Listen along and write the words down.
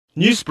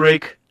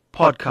Newsbreak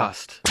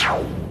Podcast.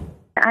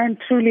 I am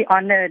truly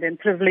honored and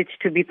privileged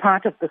to be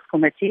part of this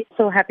committee.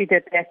 So happy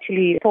that they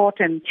actually thought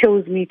and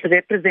chose me to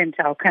represent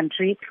our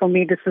country. For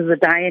me, this is a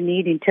dire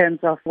need in terms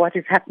of what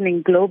is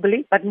happening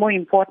globally, but more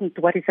important,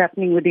 what is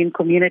happening within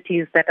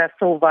communities that are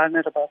so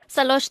vulnerable.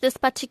 Sulosh, this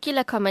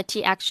particular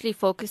committee actually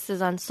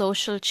focuses on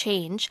social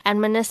change,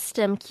 and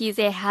Minister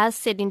Mkhize has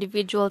said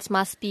individuals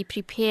must be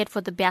prepared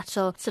for the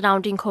battle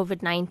surrounding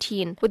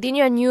COVID-19. Within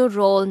your new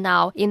role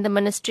now in the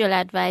Ministerial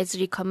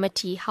Advisory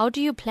Committee, how do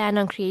you plan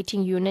on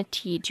creating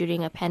unity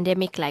during a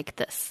pandemic like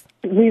this?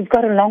 We've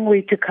got a long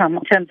way to come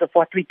in terms of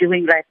what we're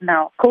doing right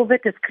now. COVID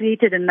has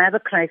created another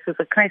crisis,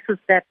 a crisis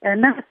that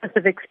none of us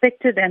have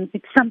expected, and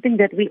it's something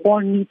that we all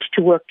need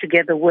to work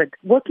together with.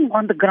 Working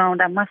on the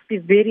ground, I must be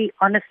very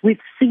honest, we've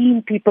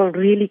seen people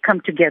really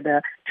come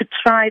together to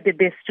try their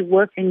best to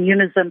work in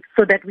unison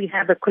so that we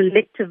have a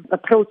collective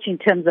approach in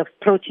terms of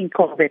approaching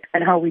COVID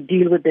and how we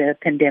deal with the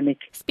pandemic.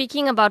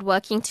 Speaking about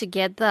working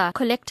together,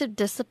 collective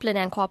discipline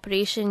and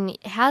cooperation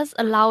has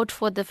allowed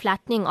for the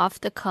flattening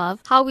of the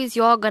curve. How is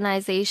your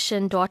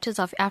organization, Daughters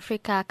of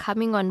Africa,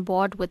 coming on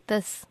board with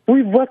this?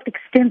 We've worked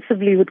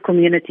extensively with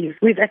communities.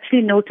 We've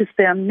actually noticed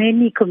there are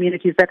many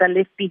communities that are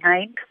left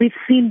behind. We've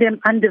seen them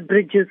under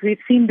bridges. We've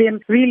seen them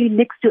really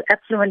next to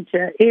affluent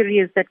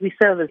areas that we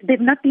service.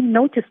 They've not been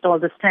noticed all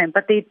this time,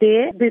 but they're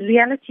there. The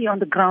reality on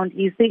the ground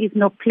is there is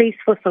no place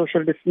for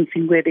social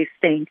distancing where they're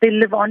staying. They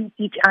live on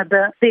each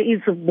other. There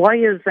is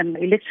wires and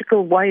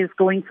electrical wires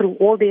going through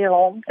all their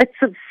homes. It's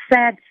a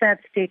sad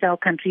state our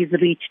country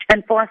has reached.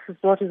 And for us as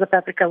Daughters of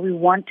Africa, we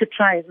want to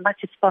try as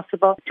much as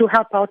possible to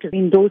help out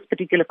in those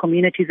particular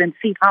communities and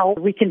see how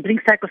we can bring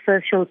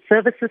psychosocial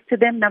services to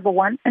them, number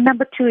one. And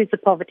number two is the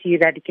poverty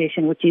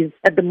eradication, which is,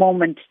 at the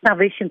moment,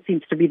 starvation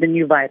seems to be the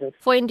new virus.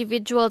 For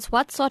individuals,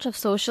 what sort of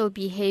social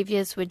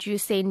behaviors would you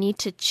say need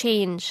to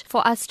change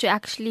for us to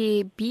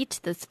actually beat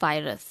this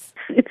virus?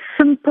 It's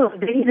simple,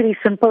 very, very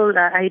simple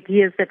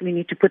ideas that we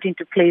need to put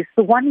into place.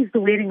 So one is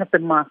the wearing of the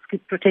mask.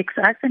 It protects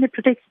us and it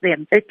protects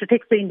them. It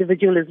protects the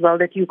individual as well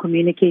that you're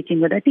communicating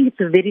with. I think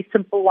it's a very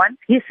simple one.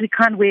 Yes, we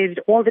can't wear it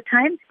all the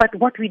time, but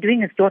what we're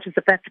doing as Daughters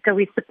of Africa,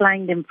 we're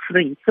supplying them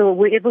free. So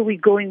wherever we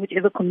go, in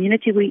whichever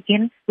community we're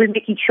in, we're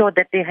making sure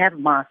that they have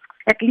masks.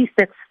 At least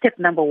that's step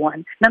number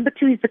one. Number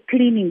two is the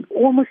cleaning.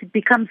 Almost it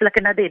becomes like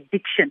another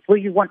addiction where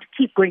you want to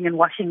keep going and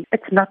washing.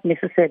 It's not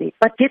necessary.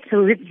 But get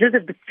rid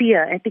of the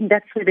fear. I think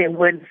that's where the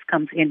awareness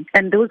comes in.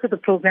 And those are the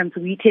programs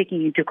we're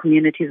taking into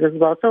communities as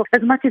well. So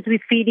as much as we're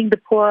feeding the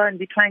poor and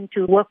we're trying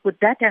to work with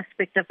that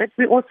aspect of it,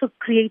 we're also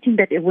creating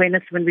that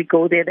awareness when we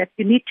go there that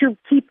you need to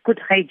keep good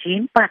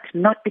hygiene but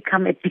not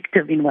become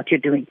addictive in what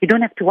you're doing. You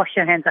don't have to wash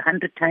your hands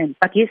 100 times.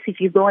 But yes, if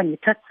you go and you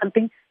touch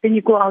something, then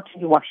you go out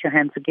and you wash your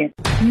hands again.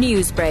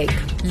 Newsbreak,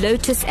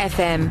 Lotus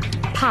FM,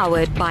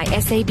 powered by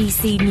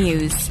SABC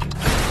News.